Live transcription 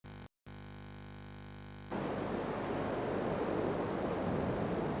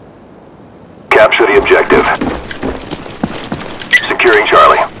Capture the objective. Securing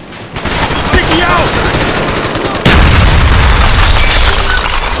Charlie. Sticky out!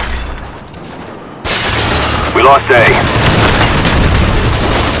 We lost A.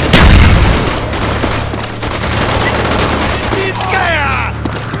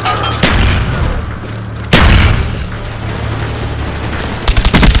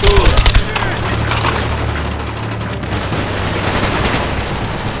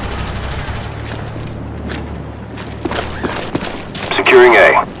 Securing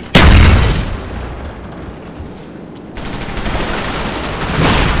A.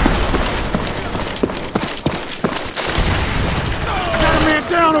 Got a man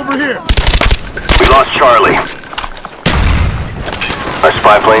down over here! We lost Charlie. Our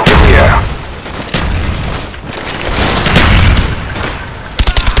spy plane's in the air.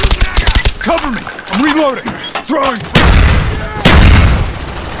 Cover me! I'm reloading! Throwing!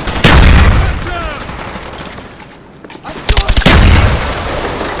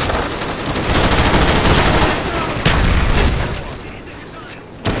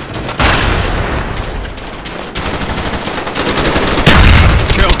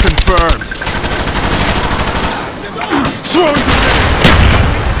 Kill confirmed! Throwing grenade!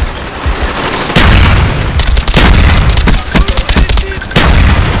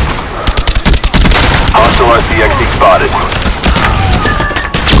 Hostile RCXD spotted.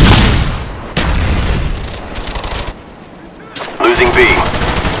 Losing B.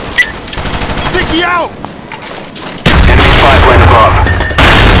 Sticky out! Enemy spy plane above.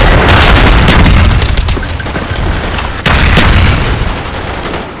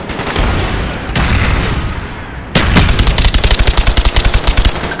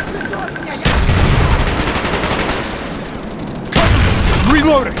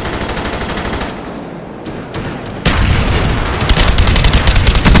 Reloading!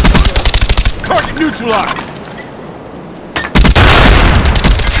 Target neutralized!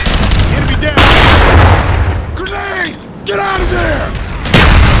 Enemy down! Grenade! Get out of there!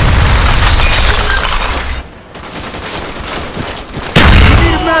 We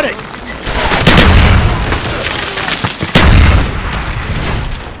need a medic!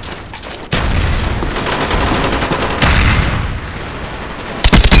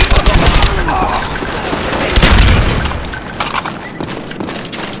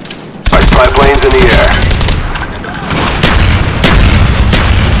 Our spy plane's in the air.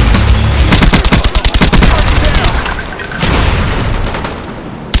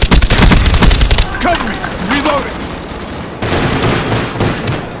 Cover me! Reloading!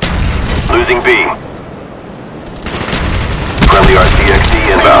 Losing B. Friendly RCXD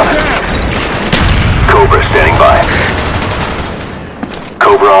inbound. Cobra standing by.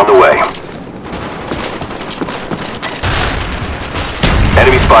 Cobra on the way.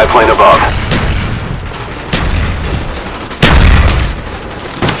 Enemy spy plane above.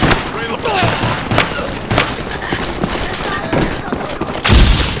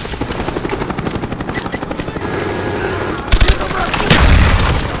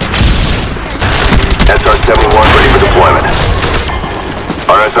 SR-71 ready for deployment.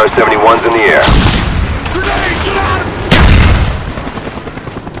 Our SR-71's in the air. Grenade! Get out of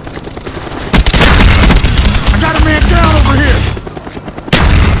I got a man down over here!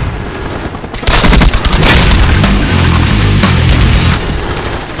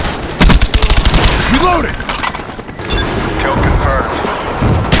 Reloading! Kill confirmed.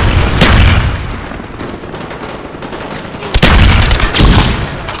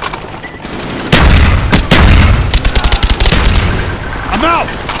 I'm out!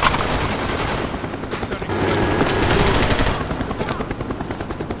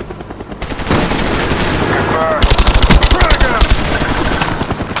 Confirmed. Frag out!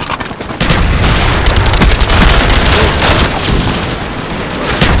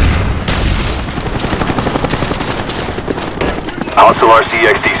 Hostile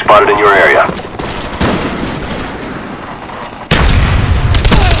RCXD spotted in your area.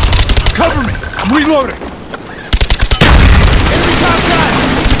 Cover me! I'm reloading! Enemy contact!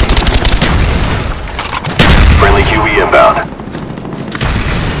 Friendly QE inbound.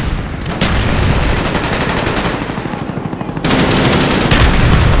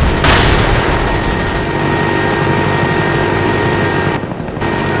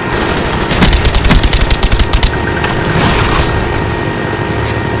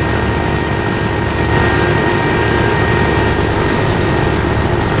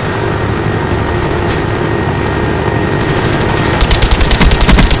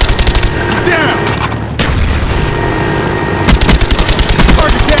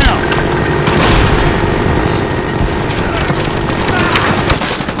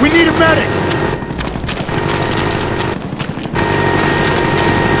 We need a medic!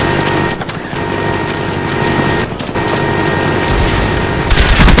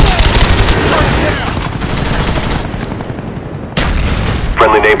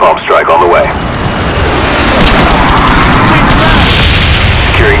 Friendly napalm strike on the way.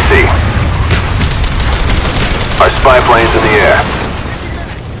 Securing C. Our spy plane's in the air.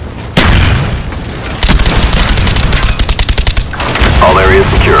 All areas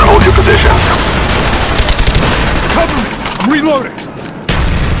secure. Hold your positions. Cover me! I'm reloading!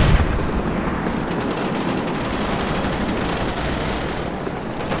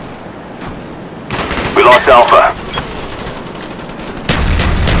 We lost Alpha.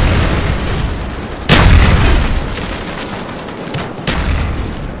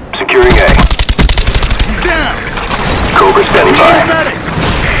 Securing A. He's down! Cobra standing by. Medic!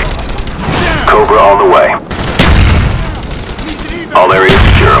 Down! Cobra on the way. All areas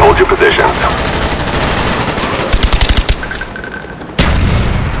secure. Hold your positions.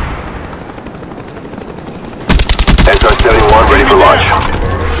 SR-71 ready for launch.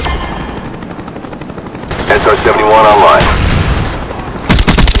 SR-71 online.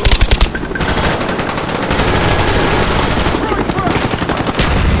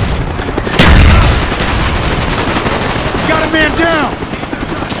 Got a man down!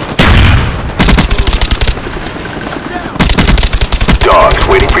 Dogs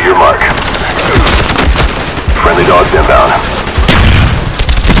waiting for your mark. Friendly dogs inbound.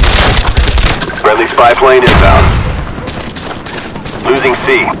 Friendly spy plane inbound. Losing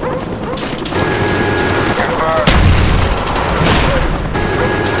C.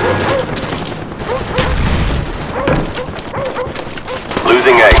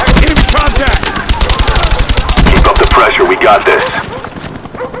 Losing A. Enemy contact! Keep up the pressure, we got this.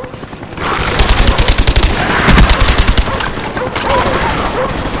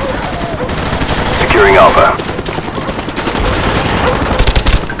 Securing Alpha.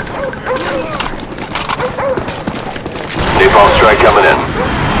 Napalm strike coming in.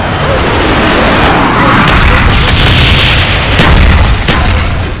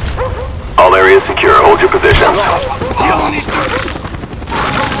 All areas secure. Hold your positions.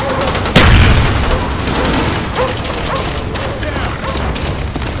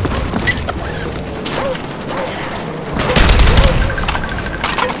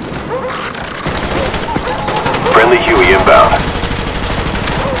 Friendly Huey inbound.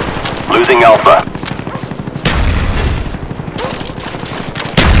 Losing Alpha.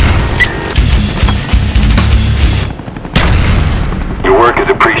 Your work is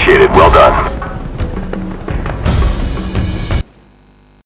appreciated. Well done.